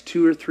next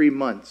 2 or 3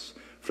 months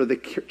for the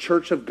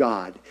church of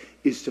God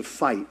is to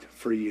fight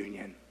for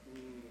union,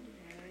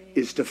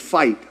 is to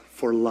fight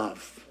for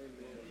love,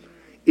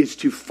 is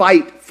to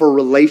fight for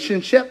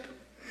relationship,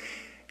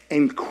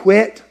 and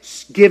quit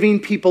giving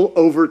people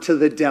over to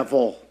the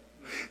devil.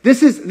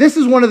 This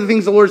is one of the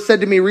things the Lord said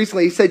to me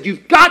recently. He said,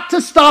 "You've got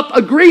to stop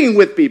agreeing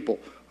with people."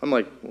 I'm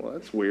like, well,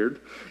 that's weird.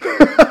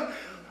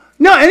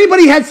 No,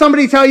 anybody had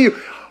somebody tell you,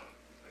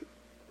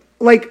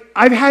 like,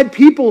 I've had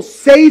people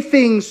say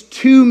things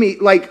to me,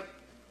 like,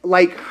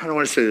 I don't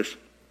want to say this.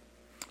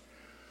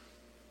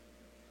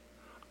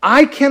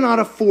 I cannot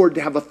afford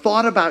to have a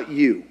thought about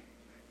you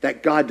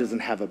that God doesn't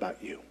have about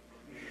you.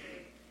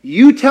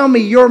 You tell me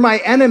you're my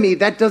enemy,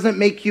 that doesn't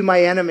make you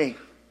my enemy.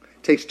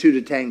 It takes two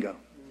to tango.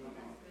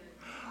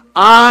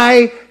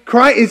 I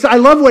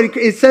love what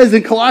it says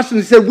in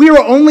Colossians. It said, "We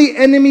are only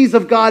enemies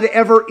of God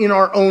ever in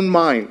our own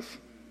minds."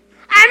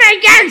 I'm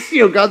against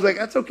you. God's like,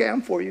 "That's okay,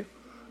 I'm for you.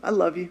 I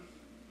love you.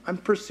 I'm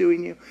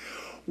pursuing you."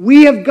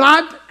 We have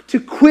got to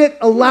quit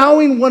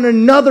allowing one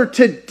another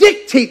to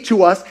dictate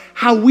to us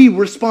how we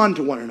respond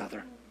to one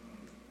another.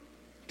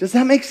 Does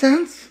that make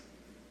sense?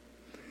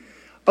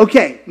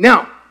 Okay,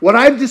 now, what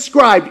I've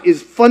described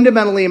is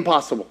fundamentally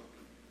impossible.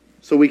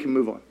 So we can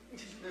move on.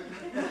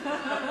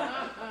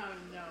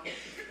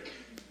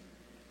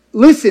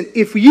 Listen,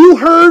 if you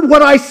heard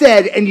what I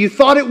said and you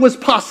thought it was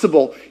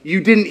possible, you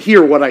didn't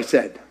hear what I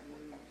said.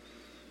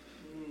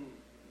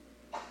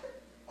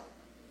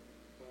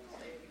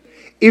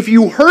 If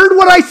you heard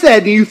what I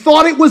said and you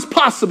thought it was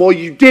possible,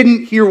 you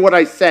didn't hear what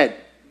I said.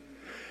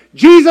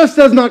 Jesus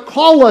does not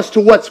call us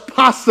to what's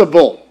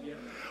possible,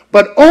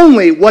 but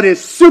only what is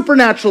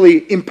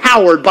supernaturally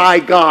empowered by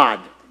God.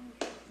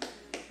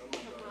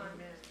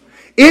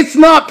 It's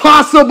not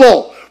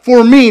possible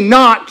for me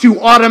not to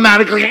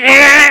automatically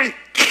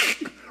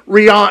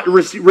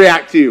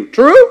react to you.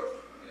 True?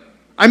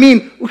 I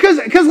mean, because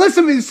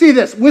listen, see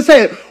this. We'll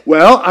say,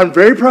 well, I'm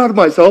very proud of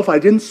myself. I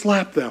didn't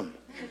slap them.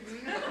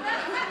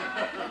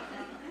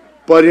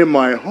 But in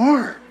my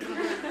heart,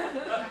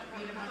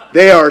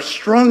 they are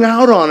strung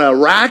out on a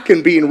rack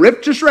and being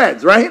ripped to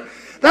shreds, right?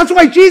 That's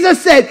why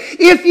Jesus said,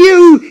 if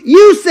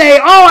you say,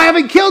 oh, I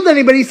haven't killed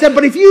anybody, he said,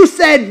 but if you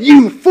said,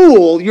 you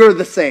fool, you're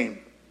the same.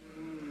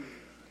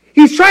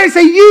 He's trying to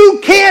say, you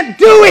can't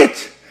do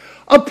it.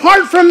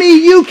 Apart from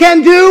me, you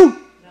can do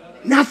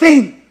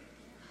nothing.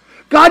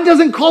 God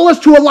doesn't call us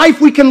to a life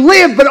we can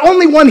live, but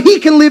only one he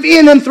can live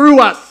in and through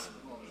us.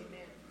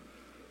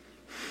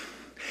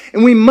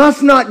 And we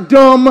must not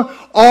dumb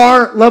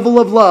our level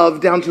of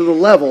love down to the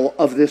level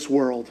of this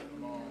world.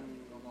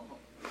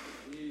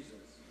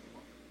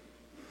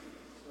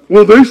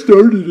 Well, they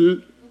started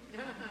it.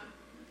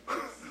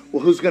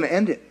 Well, who's going to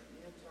end it?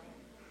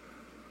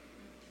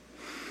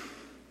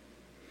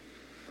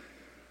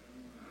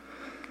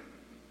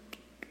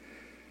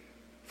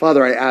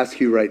 Father, I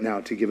ask you right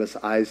now to give us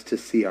eyes to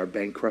see our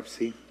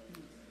bankruptcy.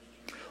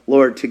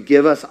 Lord, to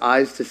give us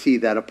eyes to see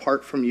that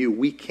apart from you,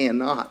 we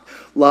cannot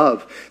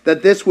love.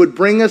 That this would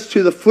bring us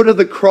to the foot of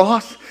the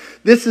cross.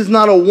 This is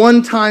not a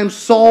one-time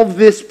solve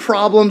this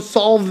problem,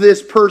 solve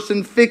this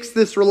person, fix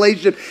this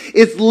relationship.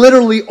 It's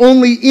literally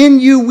only in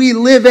you we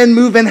live and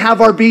move and have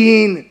our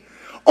being.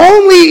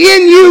 Only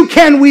in you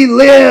can we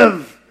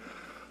live.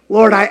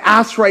 Lord, I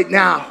ask right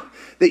now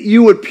that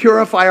you would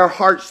purify our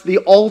hearts, the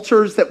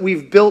altars that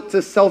we've built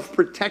to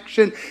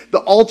self-protection, the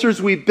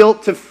altars we've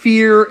built to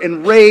fear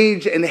and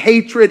rage and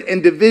hatred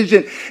and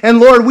division. And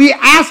Lord, we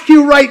ask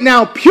you right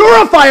now,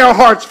 purify our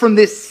hearts from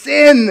this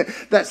sin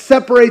that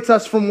separates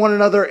us from one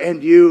another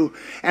and you,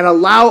 and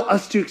allow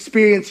us to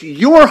experience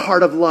your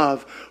heart of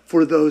love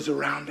for those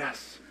around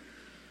us.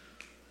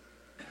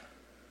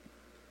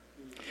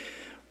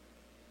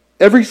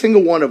 Every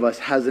single one of us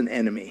has an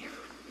enemy.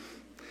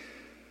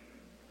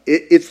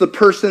 It's the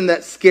person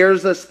that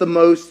scares us the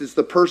most. It's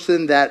the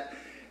person that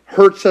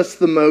hurts us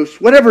the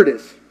most. Whatever it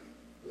is.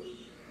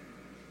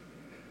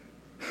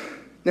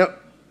 Now,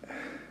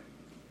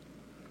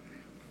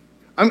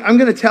 I'm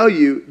going to tell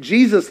you,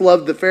 Jesus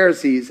loved the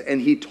Pharisees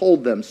and he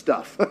told them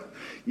stuff.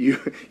 You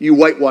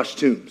whitewashed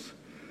tombs.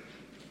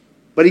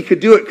 But he could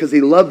do it because he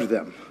loved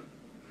them.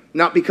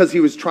 Not because he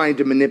was trying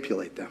to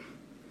manipulate them.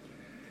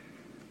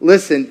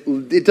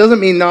 Listen, it doesn't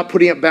mean not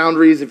putting up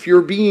boundaries. If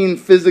you're being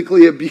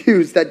physically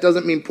abused, that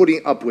doesn't mean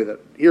putting up with it.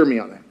 Hear me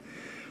on that.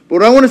 But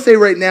what I want to say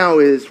right now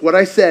is, what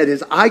I said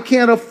is, I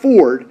can't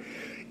afford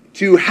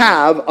to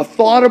have a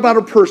thought about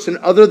a person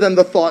other than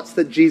the thoughts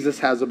that Jesus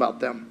has about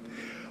them.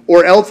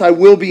 Or else I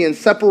will be in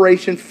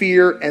separation,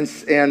 fear,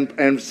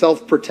 and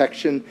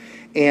self-protection,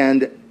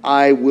 and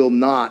I will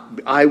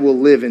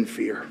live in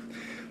fear.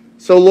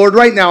 So Lord,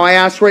 right now, I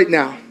ask right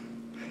now,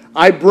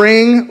 I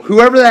bring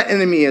whoever that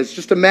enemy is,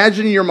 just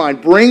imagine in your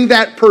mind, bring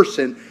that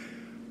person,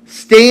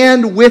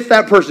 stand with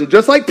that person,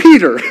 just like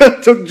Peter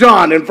took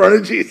John in front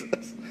of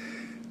Jesus.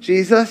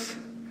 Jesus,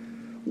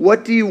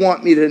 what do you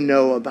want me to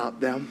know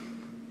about them?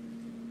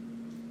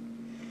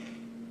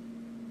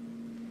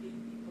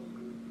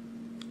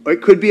 Or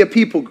it could be a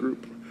people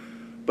group,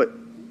 but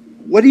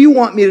what do you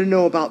want me to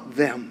know about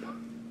them?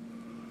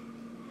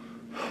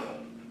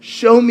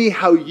 Show me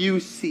how you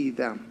see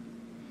them.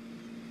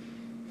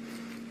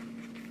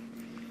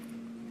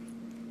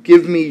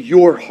 Give me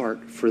your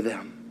heart for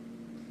them.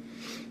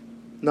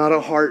 Not a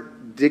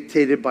heart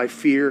dictated by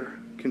fear,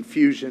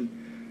 confusion.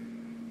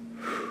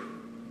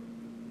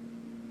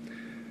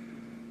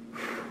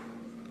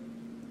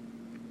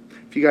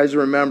 If you guys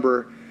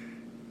remember,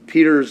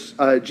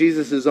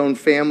 Jesus' own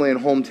family and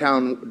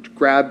hometown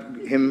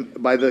grabbed him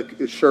by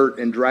the shirt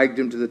and dragged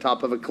him to the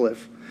top of a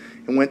cliff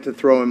and went to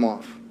throw him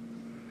off.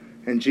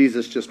 And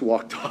Jesus just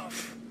walked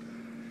off.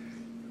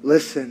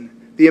 Listen.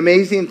 The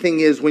amazing thing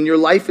is, when your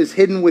life is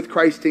hidden with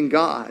Christ in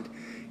God,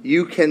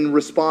 you can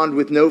respond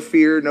with no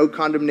fear, no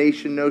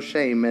condemnation, no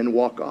shame, and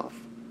walk off.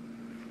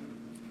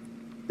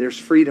 There's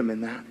freedom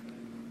in that.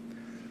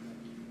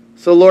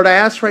 So, Lord, I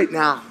ask right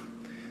now,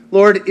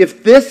 Lord,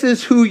 if this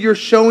is who you're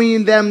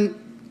showing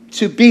them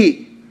to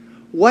be,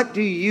 what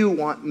do you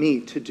want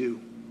me to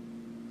do?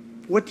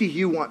 What do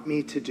you want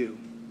me to do?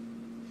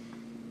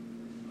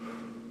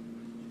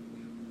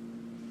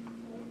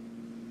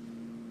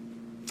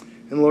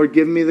 And Lord,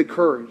 give me the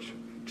courage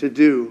to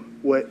do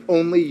what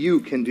only you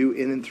can do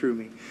in and through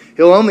me.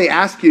 He'll only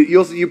ask you,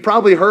 you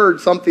probably heard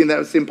something that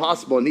was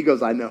impossible, and he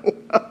goes, I know.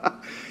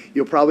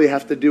 You'll probably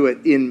have to do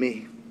it in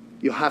me.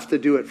 You'll have to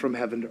do it from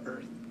heaven to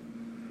earth.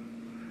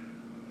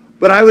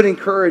 But I would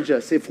encourage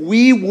us, if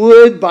we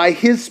would, by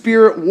his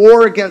Spirit,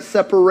 war against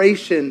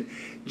separation,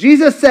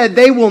 Jesus said,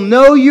 they will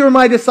know you're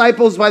my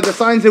disciples by the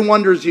signs and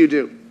wonders you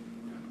do.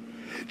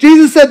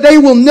 Jesus said, they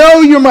will know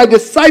you're my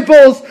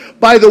disciples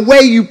by the way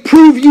you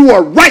prove you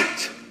are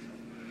right.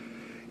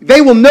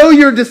 They will know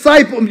you're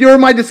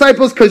my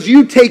disciples because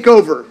you take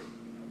over.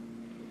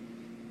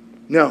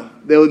 No,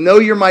 they will know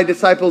you're my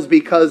disciples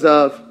because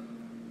of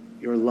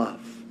your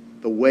love,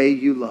 the way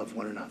you love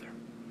one another.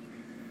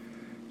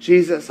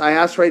 Jesus, I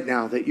ask right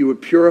now that you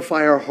would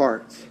purify our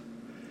hearts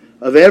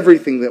of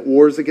everything that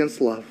wars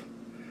against love,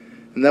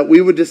 and that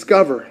we would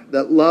discover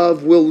that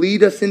love will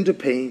lead us into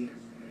pain,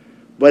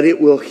 but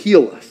it will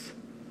heal us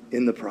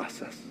in the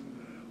process.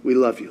 We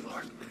love you,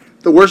 Lord.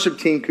 The worship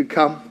team could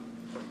come.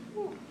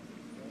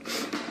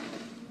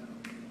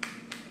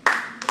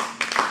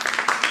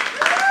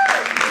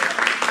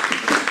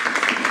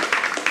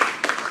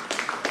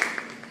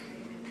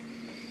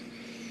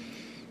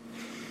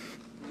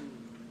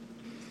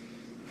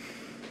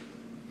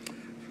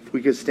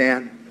 We could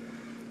stand.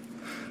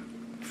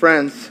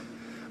 Friends,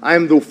 I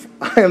am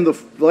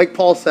the like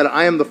Paul said,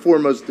 I am the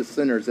foremost of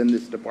sinners in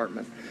this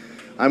department.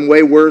 I'm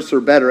way worse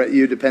or better at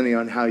you depending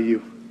on how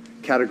you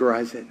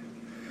categorize it.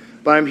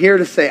 But I'm here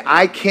to say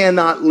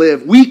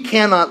we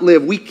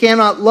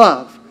cannot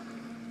love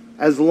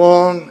as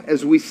long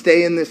as we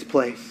stay in this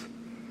place.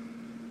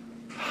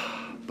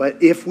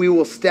 But if we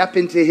will step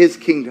into his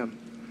kingdom,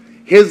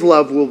 his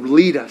love will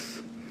lead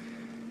us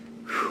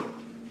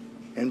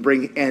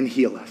and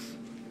heal us.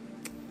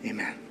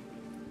 Amen.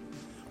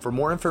 For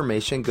more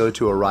information, go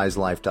to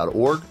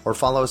ariselife.org or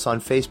follow us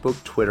on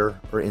Facebook, Twitter,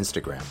 or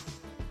Instagram.